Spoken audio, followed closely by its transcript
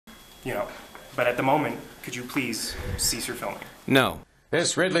But at the moment, could you please cease your filming? No.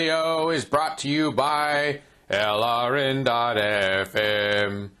 This Ridley-O is brought to you by LRN.FM.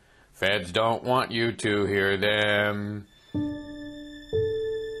 Feds don't want you to hear them.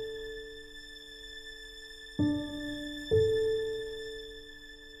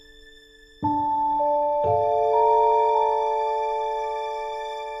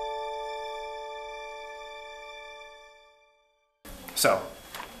 So,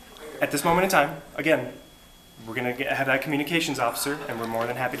 at this moment in time, again, we're going to have that communications officer, and we're more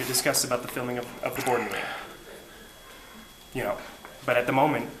than happy to discuss about the filming of the board meeting. But at the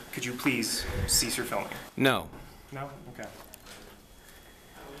moment, could you please cease your filming? No. No? Okay.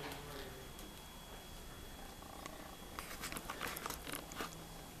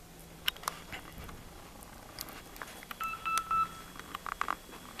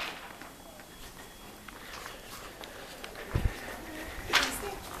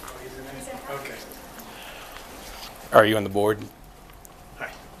 Okay. Are you on the board?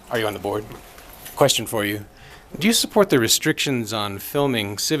 Hi. Are you on the board? Question for you. Do you support the restrictions on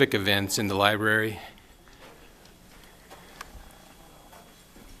filming civic events in the library?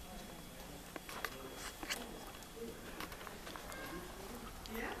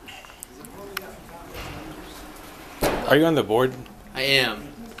 Are you on the board? I am.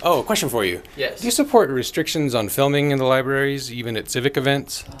 Oh, question for you. Yes. Do you support restrictions on filming in the libraries, even at civic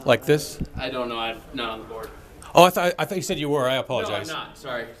events like this? I don't know. I'm not on the board. Oh, I thought you said you were. I apologize. No, I'm not.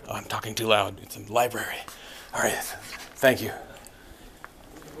 Sorry. Oh, I'm talking too loud. It's a library. All right. Thank you.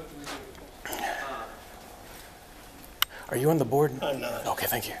 Are you on the board? I'm not. Okay,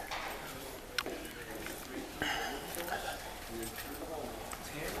 thank you.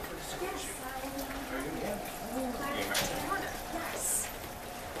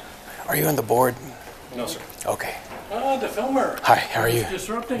 Are you on the board? No, sir. Okay. Oh, the filmer. Hi, how are you?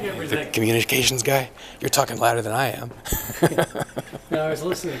 Disrupting The everything. communications guy? You're talking louder than I am. No, I was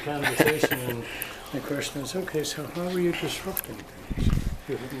listening to the conversation, and the question is, okay, so how are you disrupting things?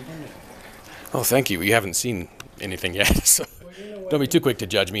 You haven't done it. Oh, thank you. You haven't seen anything yet, so Well, you know what? don't be too quick to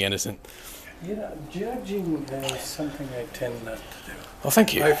judge me innocent. You know, judging is something I tend not to do. Well,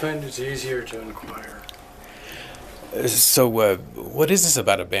 thank you. I find it's easier to inquire. So, what is this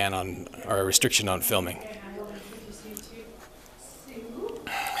about a ban on, or a restriction on filming?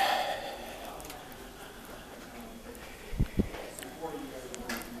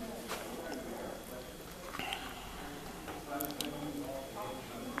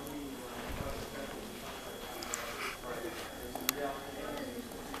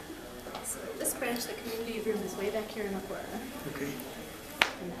 This branch, the community room, is way back here in the corner. Okay.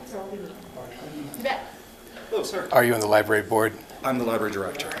 And that's all we need. You bet. Hello, sir. Are you on the library board? I'm the library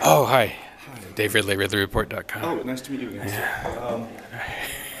director. Oh, hi. Dave Ridley, RidleyReport.com. Oh, nice to meet you again, sir.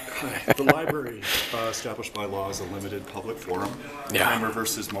 The library, established by law, is a limited public forum. Yeah. Kramer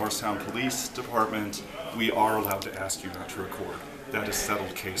versus Morristown Police Department, we are allowed to ask you not to record. That is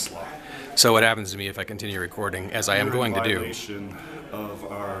settled case law. So what happens to me if I continue recording, as I am You're going to in do? violation of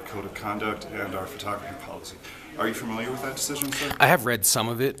our code of conduct and our photography policy. Are you familiar with that decision, sir? I have read some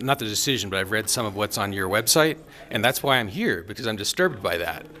of it, not the decision, but I've read some of what's on your website, and that's why I'm here, because I'm disturbed by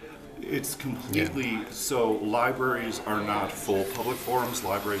that. It's completely, so libraries are not full public forums,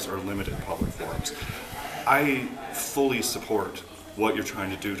 libraries are limited public forums. I fully support what you're trying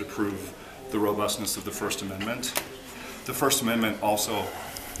to do to prove the robustness of the First Amendment. The First Amendment also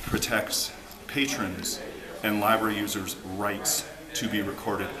protects patrons and library users' rights to be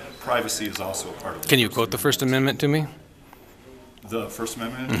recorded. Privacy is also a part of it. Can you quote the First Amendment to me? The First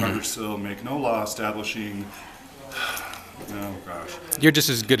Amendment, Congress shall make no law establishing, oh gosh. You're just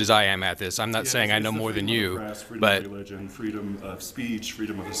as good as I am at this. I'm not Yeah, saying I it's know the more than freedom of you, the press, freedom but of religion, freedom of speech,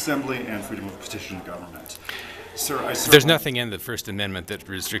 freedom of assembly, and freedom of petition to government. Sir, I there's certainly- nothing in the First Amendment that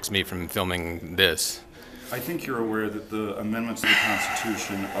restricts me from filming this. I think you're aware that the amendments to the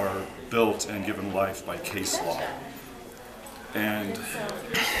Constitution are built and given life by case law. And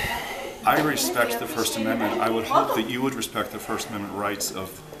I respect the First Amendment. I would hope that you would respect the First Amendment rights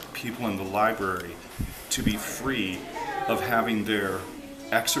of people in the library to be free of having their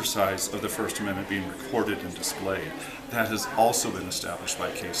exercise of the First Amendment being recorded and displayed. That has also been established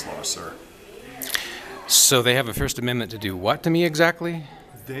by case law, sir. So they have a First Amendment to do what to me exactly?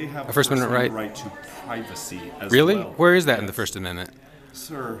 They have A First Amendment right? right to privacy as Really? well. Where is that in the Yes. First Amendment?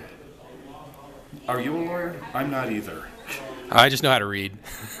 Sir, are you a lawyer? I'm not either. I just know how to read.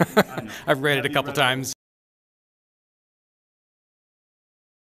 I know. I've read it Have a you couple read times.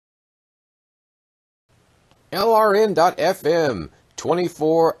 LRN.FM,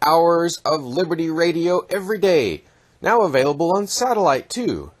 24 hours of Liberty Radio every day. Now available on satellite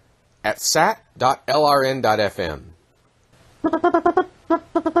too. at sat.lrn.fm.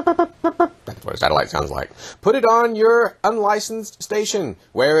 That's what a satellite sounds like. Put it on your unlicensed station.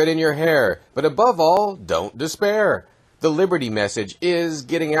 Wear it in your hair. But above all, don't despair. The Liberty message is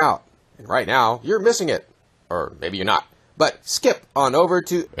getting out. And right now, you're missing it. Or maybe you're not. But skip on over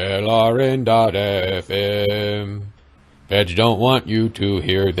to LRN.FM. Feds don't want you to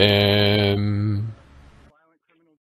hear them.